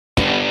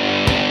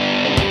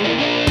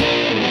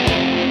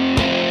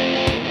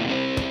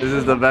this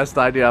is the best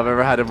idea I've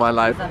ever had in my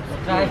life.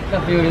 Subscribe to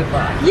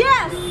pewdiepie.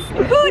 Yes!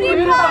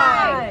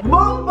 PewDiePie!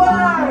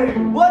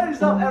 Mumbai! What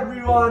is up,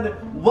 everyone?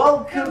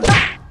 Welcome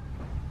back.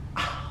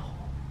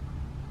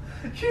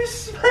 You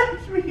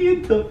smacked me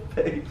in the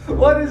face.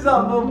 What is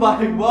up,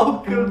 Mumbai?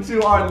 Welcome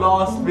to our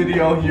last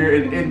video here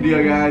in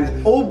India, guys.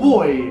 Oh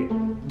boy,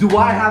 do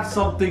I have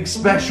something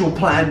special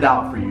planned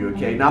out for you,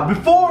 okay? Now,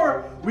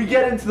 before we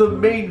get into the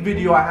main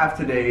video I have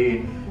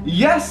today,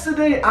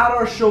 yesterday at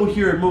our show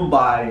here in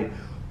Mumbai,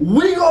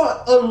 we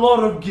got a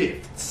lot of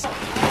gifts.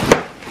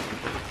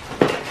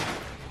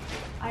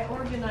 I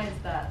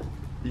organized that.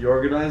 You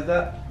organized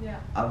that? Yeah.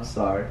 I'm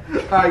sorry.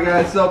 Alright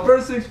guys, so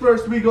first things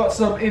first, we got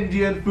some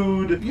Indian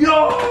food.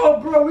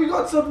 Yo, bro, we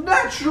got some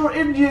natural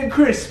Indian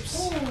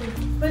crisps. Ooh,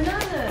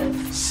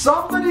 bananas.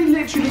 Somebody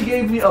literally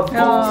gave me a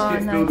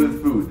basket filled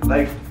with food.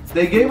 Like,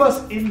 they gave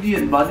us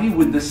Indian money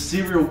with the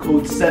serial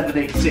code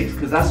 786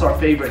 because that's our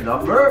favorite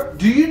number.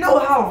 Do you know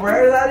how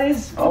rare that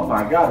is? Oh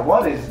my god,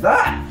 what is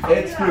that?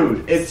 It's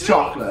food. It's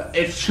chocolate.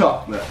 It's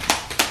chocolate.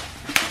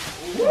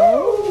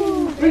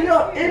 Woo! We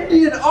got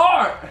Indian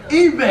art!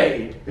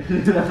 eBay!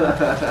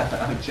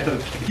 I'm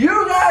joking.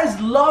 You guys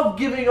love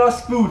giving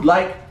us food.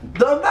 Like,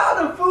 the amount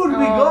of food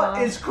we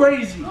got is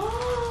crazy.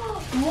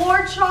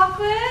 More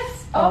chocolates?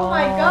 Oh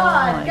my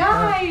god,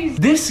 guys!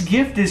 This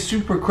gift is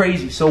super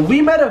crazy. So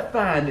we met a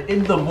fan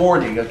in the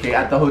morning, okay,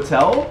 at the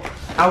hotel,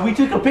 and we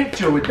took a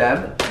picture with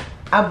them.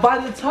 And by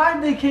the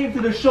time they came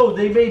to the show,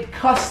 they made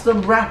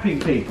custom wrapping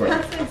paper.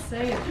 That's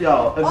insane.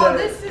 Yo, oh,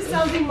 this is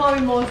something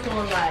mommy most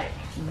don't like.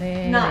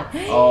 Nuts.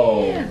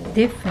 Oh.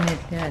 Definitely.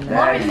 Yeah,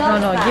 Mommy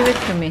loves that. give it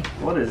to me.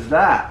 What is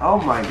that? Oh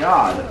my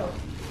god.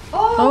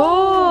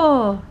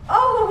 Oh.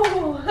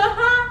 Oh.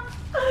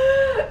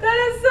 That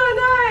is so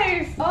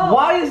nice. Oh.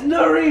 Why is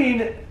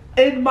Noreen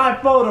in my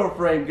photo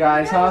frame,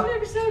 guys, huh? You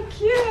guys look so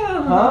cute.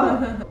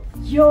 Huh?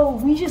 Yo,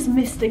 we just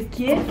missed a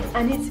gift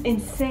and it's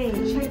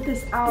insane. Check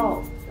this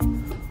out.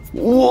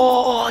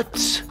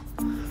 What?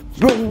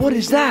 Bro, what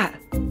is that?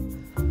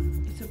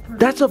 It's a perfume.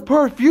 That's a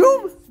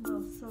perfume? It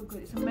smells so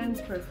good. It's a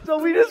men's perfume. So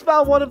we just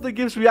found one of the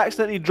gifts we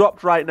accidentally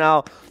dropped right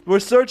now. We're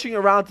searching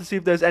around to see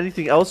if there's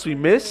anything else we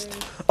missed.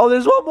 Oh,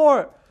 there's one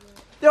more.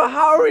 Yo,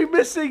 how are we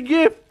missing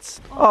gifts?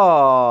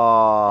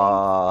 Aww.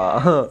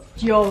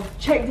 Yo,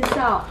 check this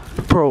out.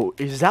 Bro,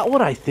 is that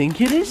what I think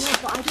it is? Yeah,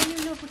 but I don't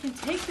even know if we can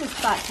take this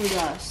back with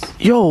us.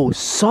 Yo,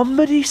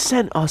 somebody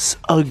sent us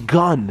a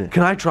gun.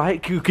 Can I try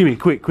it? Give me,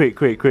 quick. Let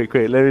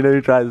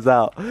me try this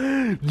out.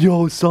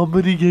 Yo,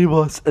 somebody gave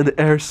us an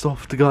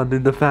airsoft gun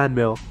in the fan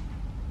mail.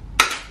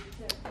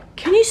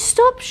 Can you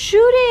stop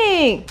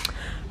shooting?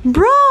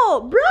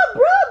 Bro.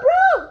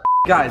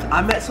 Guys,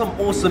 I met some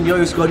awesome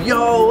yo squad.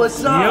 Yo,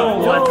 what's up? Yo,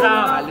 what's up?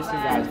 Alright, listen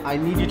guys, I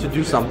need you to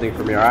do something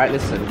for me, alright?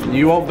 Listen,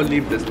 you won't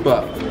believe this,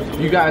 but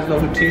you guys know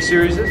who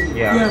T-Series is?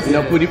 Yeah. Yes. You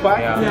know PewDiePie?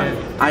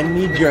 Yeah. I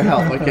need your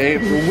help, okay?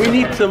 We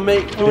need to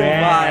make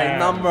PewDiePie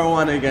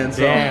 #1 again,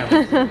 so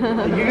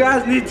you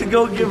guys need to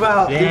go give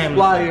out these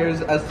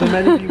flyers as to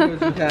many people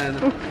as you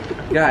can.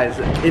 Guys,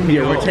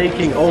 India, we're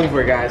taking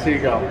over, guys. Here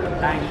you go.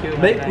 Thank you.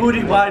 Make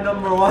PewDiePie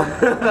 #1.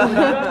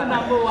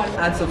 #1.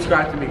 And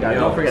subscribe to me, guys.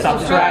 Don't forget.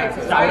 Subscribe.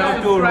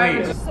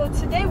 So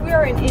today we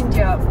are in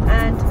India,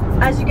 and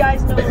as you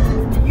guys know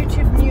from the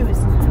YouTube news,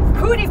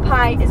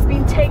 PewDiePie is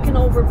being taken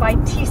over by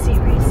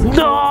T-Series.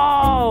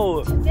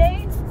 No!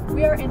 Today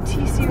we are in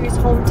T-Series'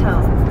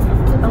 hometown,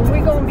 and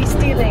we're going to be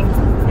stealing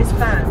his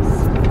fans.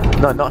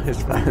 No, not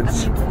his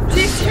fans.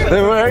 T-Series.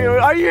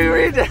 Are you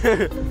reading?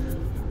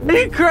 Are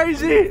you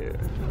crazy?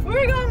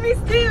 We're going to be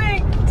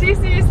stealing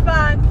T-Series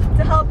fans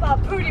to help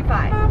out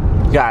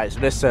PewDiePie. Guys,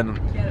 listen.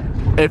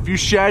 If you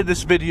share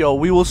this video,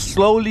 we will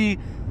slowly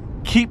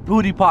keep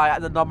PewDiePie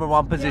at the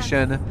 #1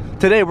 position. Yes.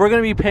 Today, we're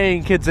going to be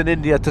paying kids in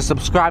India to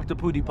subscribe to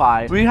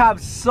PewDiePie. We have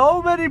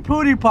so many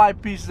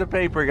PewDiePie pieces of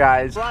paper,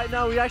 guys. Right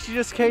now, we actually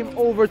just came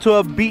over to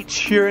a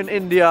beach here in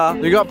India.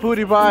 You got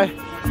PewDiePie.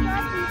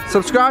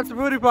 Subscribe to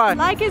PewDiePie.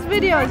 Like his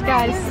videos,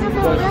 guys.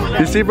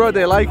 You see, bro,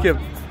 they like him.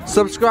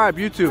 Subscribe,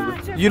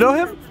 YouTube. You know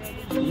him?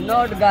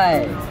 Not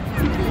guy.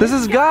 This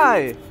is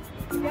Guy.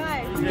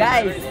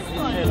 Guys.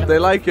 They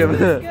like him.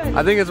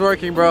 I think it's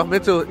working, bro. Me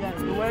too.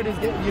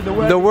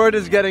 The word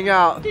is getting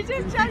out. He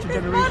just checked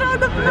his photo on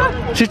the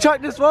floor. She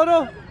checked this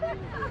photo?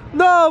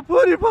 No,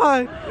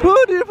 PewDiePie!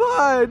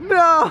 PewDiePie!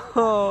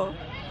 No!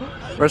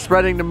 We're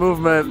spreading the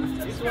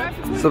movement.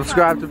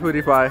 Subscribe to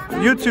PewDiePie.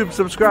 YouTube,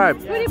 subscribe.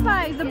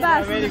 PewDiePie is the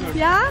best.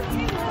 Yeah?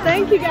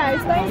 Thank you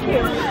guys, thank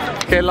you.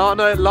 Okay,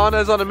 Lana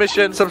is on a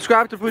mission.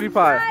 Subscribe to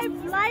PewDiePie.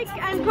 Subscribe, like,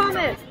 and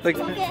comment.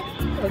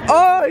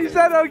 Oh, he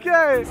said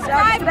okay.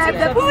 Subscribe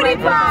to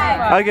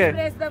PewDiePie. Okay.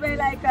 Press the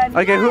bell icon.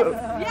 Okay,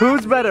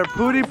 who's better,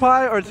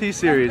 PewDiePie or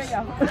T-Series?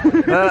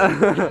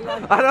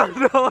 I don't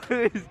know.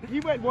 He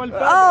went one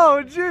funny.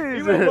 Oh, jeez.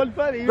 He went one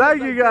funny.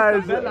 Thank you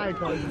guys.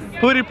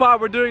 PewDiePie,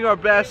 we're doing our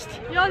best.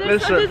 Yo,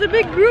 there's a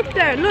big group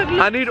there. Look.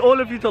 I need all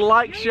of you to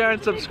like, share,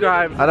 and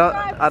subscribe. I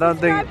don't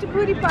think. To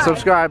PewDiePie.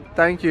 Subscribe.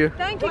 Thank you.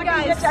 Thank you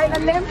guys.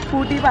 Channel name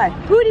PewDiePie.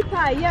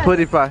 PewDiePie, yes.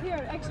 PewDiePie.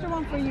 Here, extra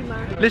one for you,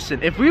 man.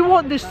 Listen, if we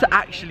want this to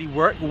actually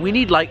work, work, we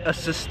need like a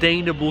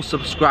sustainable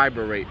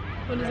subscriber rate.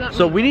 What does that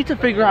So mean? we need to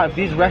figure out if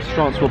these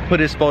restaurants will put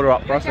his photo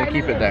up for us and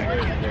keep it there.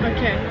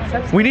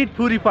 Okay. We need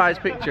PewDiePie's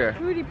picture.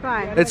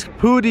 PewDiePie. It's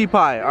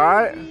PewDiePie,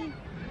 alright?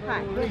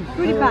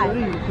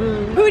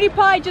 PewDiePie.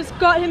 PewDiePie just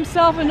got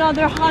himself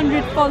another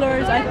 100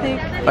 followers, I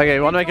think. Okay,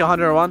 you want to make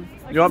 101?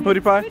 You want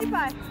PewDiePie?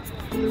 PewDiePie.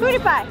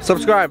 PewDiePie.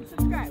 Subscribe.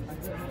 Subscribe.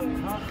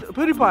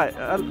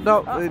 PewDiePie.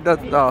 No,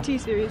 oh.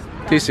 T-Series.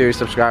 T-Series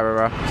subscriber,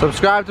 bro.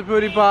 Subscribe to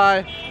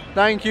PewDiePie.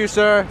 Thank you,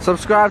 sir.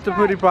 Subscribe to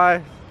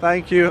PewDiePie.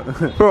 Thank you.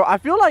 Bro, I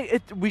feel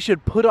like we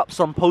should put up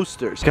some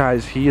posters.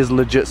 Guys, he is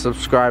legit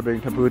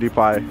subscribing to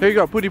PewDiePie. Here you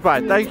go,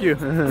 PewDiePie. Thank you.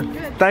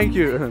 Thank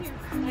you.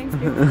 Thank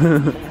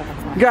you.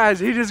 Guys,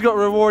 he just got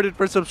rewarded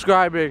for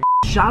subscribing.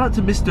 Shout out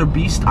to Mr.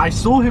 Beast. I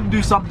saw him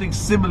do something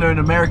similar in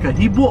America.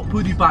 He bought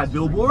PewDiePie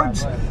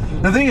billboards.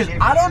 The thing is,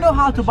 I don't know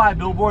how to buy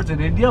billboards in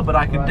India, but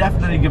I can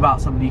definitely give out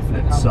some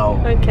leaflets.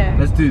 So, Okay.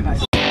 let's do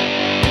this.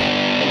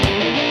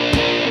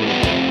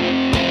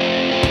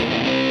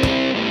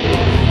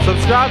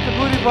 Subscribe to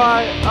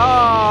PewDiePie.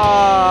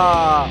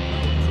 Ah.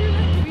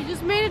 We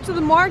just made it to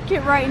the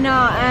market right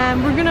now,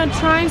 and we're gonna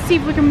try and see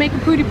if we can make a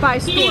PewDiePie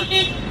store.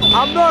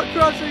 I'm not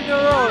crossing the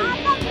road.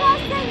 I'm not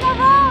crossing the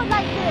road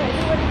like this.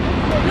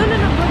 No, no,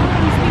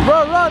 no, Bro,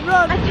 run, I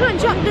run. can't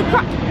jump the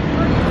cross.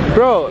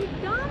 Bro,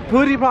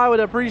 PewDiePie would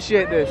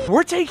appreciate this.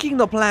 We're taking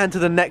the plan to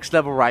the next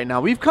level right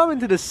now. We've come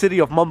into the city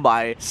of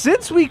Mumbai.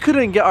 Since we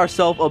couldn't get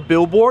ourselves a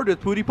billboard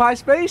with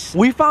PewDiePie's face,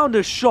 we found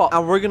a shop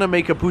and we're gonna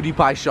make a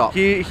PewDiePie shop.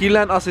 He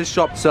lent us his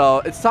shop, so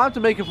it's time to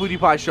make a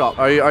PewDiePie shop.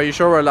 Are you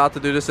sure we're allowed to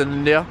do this in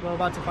India? We're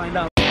about to find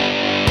out.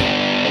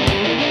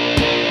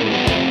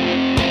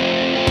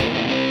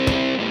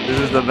 This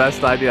is the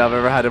best idea I've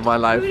ever had in my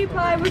life.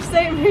 PewDiePie, we're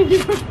saving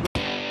you.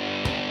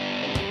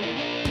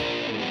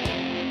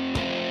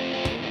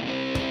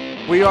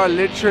 We are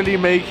literally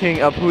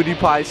making a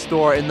PewDiePie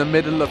store in the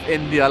middle of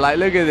India. Like,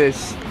 look at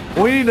this.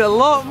 We need a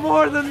lot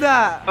more than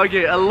that.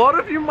 Okay, a lot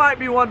of you might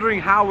be wondering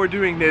how we're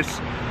doing this.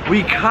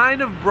 We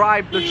kind of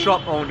bribed the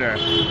shop owner.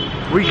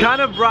 We kind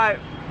of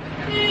bribed...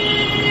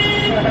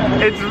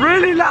 It's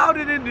really loud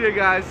in India,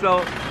 guys,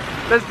 so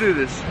let's do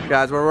this.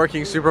 Guys, we're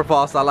working super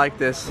fast. I like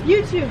this.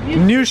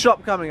 YouTube. New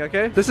shop coming,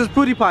 okay? This is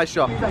PewDiePie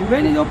shop.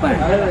 When is open?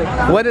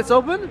 When it's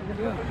open?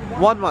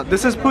 1 month.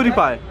 This is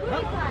PewDiePie.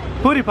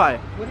 PewDiePie.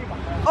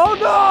 Oh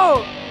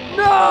no!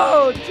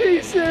 No!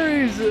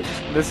 T-Series!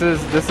 This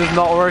is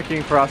not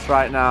working for us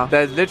right now.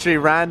 There's literally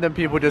random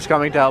people just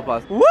coming to help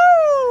us. Woo!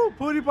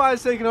 PewDiePie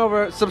is taking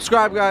over.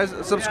 Subscribe, guys.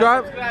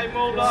 Subscribe.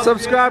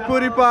 Subscribe,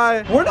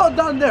 PewDiePie. We're not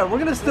done there. We're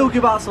gonna still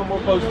give out some more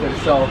posters.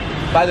 So,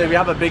 by the way, we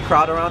have a big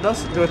crowd around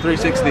us. Do a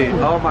 360.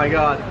 Oh my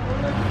god.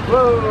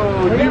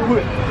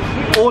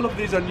 Whoa! All of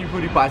these are new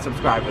PewDiePie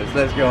subscribers.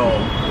 Let's go.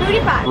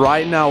 PewDiePie.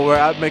 Right now, we're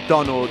at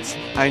McDonald's,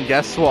 and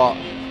guess what?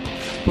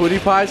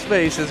 PewDiePie's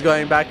face is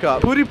going back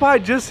up.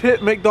 PewDiePie just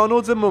hit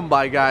McDonald's in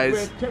Mumbai,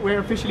 guys. We're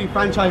officially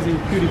franchising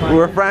PewDiePie.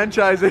 We're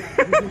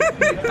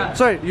franchising.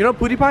 Sorry, you know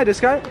PewDiePie, this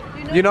guy?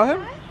 You know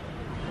him?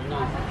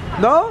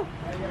 No?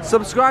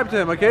 Subscribe to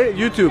him, okay?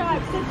 YouTube.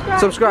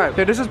 Subscribe.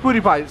 Okay, this is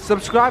PewDiePie.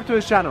 Subscribe to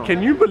his channel.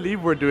 Can you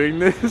believe we're doing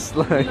this?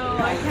 Like, No,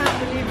 I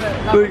can't believe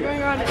it. Like, we're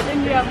going around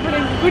India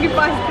putting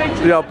PewDiePie's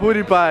picture. yo,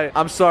 PewDiePie,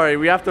 I'm sorry,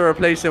 we have to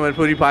replace him with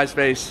PewDiePie's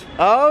face.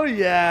 Oh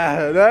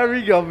yeah, there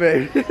we go,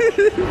 babe.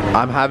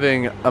 I'm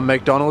having a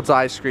McDonald's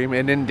ice cream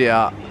in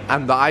India,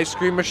 and the ice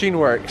cream machine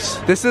works.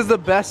 This is the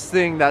best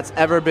thing that's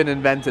ever been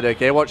invented,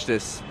 okay? Watch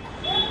this.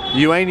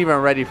 You ain't even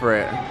ready for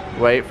it.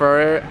 Wait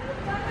for it.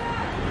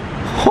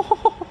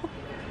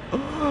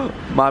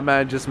 My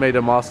man just made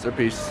a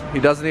masterpiece. He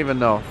doesn't even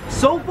know.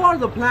 So far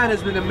the plan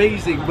has been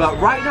amazing, but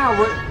right now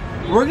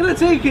we're gonna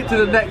take it to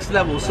the next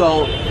level.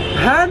 So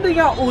handing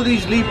out all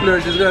these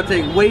leaflets is gonna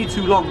take way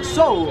too long.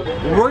 So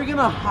we're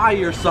gonna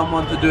hire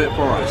someone to do it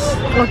for us.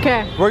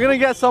 Okay. We're gonna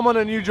get someone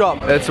a new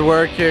job. It's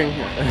working.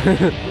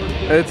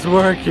 It's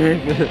working.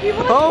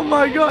 Oh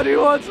my god, he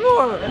wants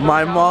more.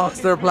 My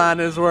master plan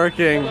is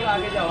working.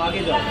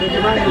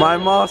 My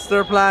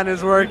master plan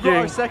is working.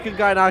 Our second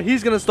guy now,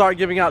 he's gonna start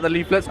giving out the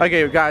leaflets.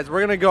 Okay, guys,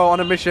 we're gonna go on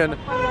a mission.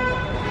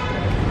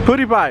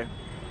 PewDiePie,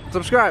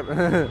 subscribe.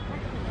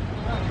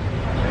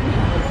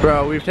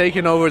 Bro, we've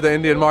taken over the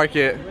Indian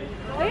market.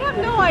 They have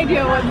no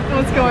idea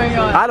what's going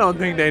on. I don't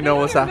think they know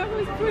what's They don't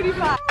happening. even know who's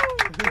PewDiePie.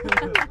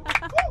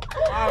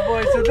 Alright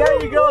boys, so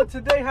there you go.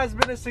 Today has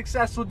been a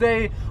successful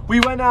day. We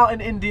went out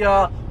in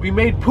India. We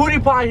made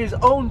PewDiePie his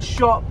own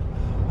shop.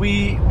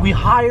 We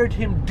hired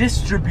him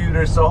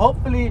distributors. So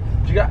hopefully,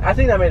 I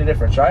think that made a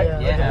difference, right?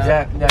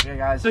 Yeah,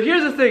 guys. So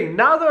here's the thing.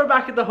 Now that we're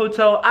back at the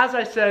hotel, as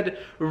I said,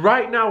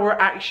 right now we're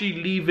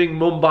actually leaving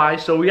Mumbai.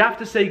 So we have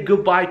to say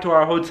goodbye to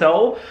our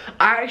hotel.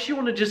 I actually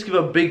want to just give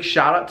a big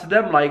shout out to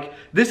them. Like,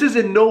 this is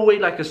in no way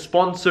like a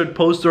sponsored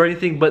post or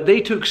anything, but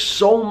they took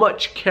so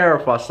much care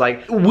of us.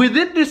 Like,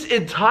 within this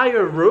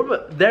entire room,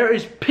 there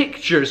is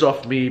pictures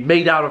of me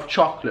made out of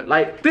chocolate.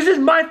 Like, this is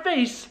my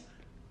face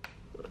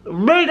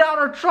made out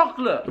of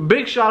chocolate.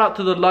 Big shout out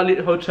to the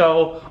Lalit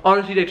Hotel.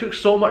 Honestly, they took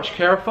so much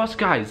care of us,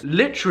 guys.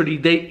 Literally,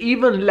 they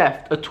even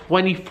left a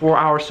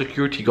 24-hour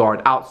security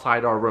guard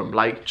outside our room.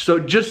 Like, so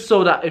just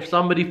so that if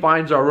somebody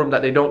finds our room,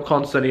 that they don't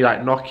constantly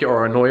like knock it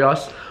or annoy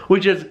us,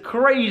 which is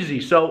crazy.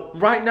 So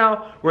right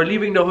now, we're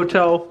leaving the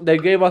hotel. They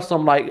gave us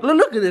some like,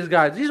 look at this,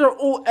 guys. These are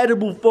all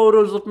edible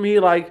photos of me,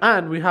 like,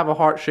 and we have a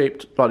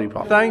heart-shaped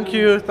lollipop. Thank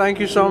you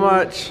so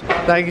much.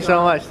 Thank you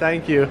so much,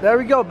 thank you. There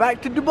we go,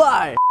 back to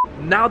Dubai.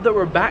 Now that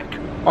we're back,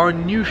 our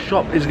new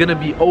shop is gonna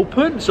be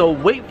open, so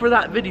wait for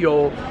that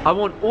video. I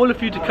want all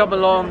of you to come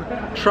along,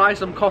 try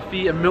some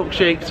coffee and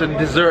milkshakes and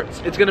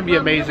desserts. It's gonna be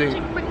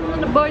amazing.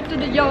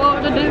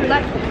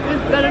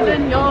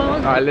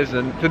 Alright,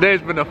 listen,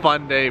 today's been a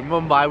fun day.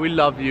 Mumbai, we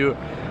love you.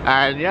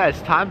 And yeah,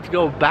 it's time to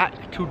go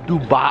back to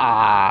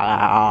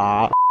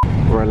Dubai.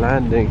 We're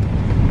landing.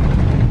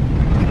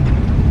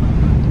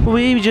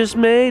 We just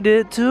made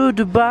it to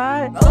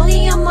Dubai.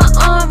 Rollie on my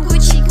arm,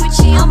 Gucci,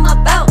 Gucci on my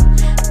belt,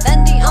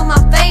 Fendi on my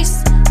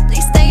face,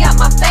 please stay out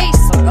my face.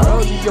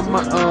 Rollie on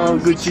my arm,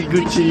 Gucci,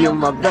 Gucci on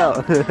my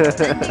belt.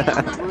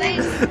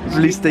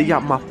 Please stay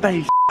out my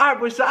face. Alright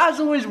boys, so as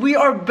always, we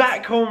are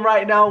back home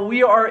right now.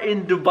 We are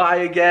in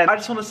Dubai again. I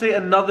just want to say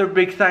another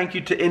big thank you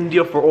to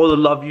India for all the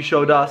love you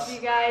showed us. You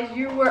guys,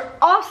 you were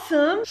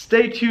awesome.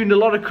 Stay tuned, a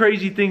lot of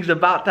crazy things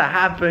about to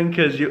happen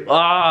because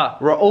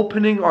we're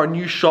opening our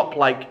new shop,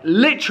 like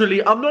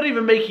literally, I'm not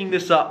even making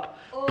this up.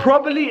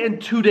 Probably in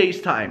 2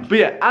 days time. But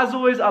yeah, as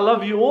always, I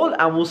love you all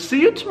and we'll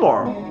see you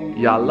tomorrow.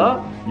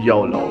 Yalla,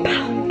 YOLO.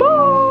 Bye.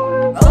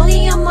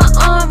 Rollie on my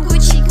arm,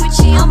 Gucci,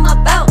 Gucci on my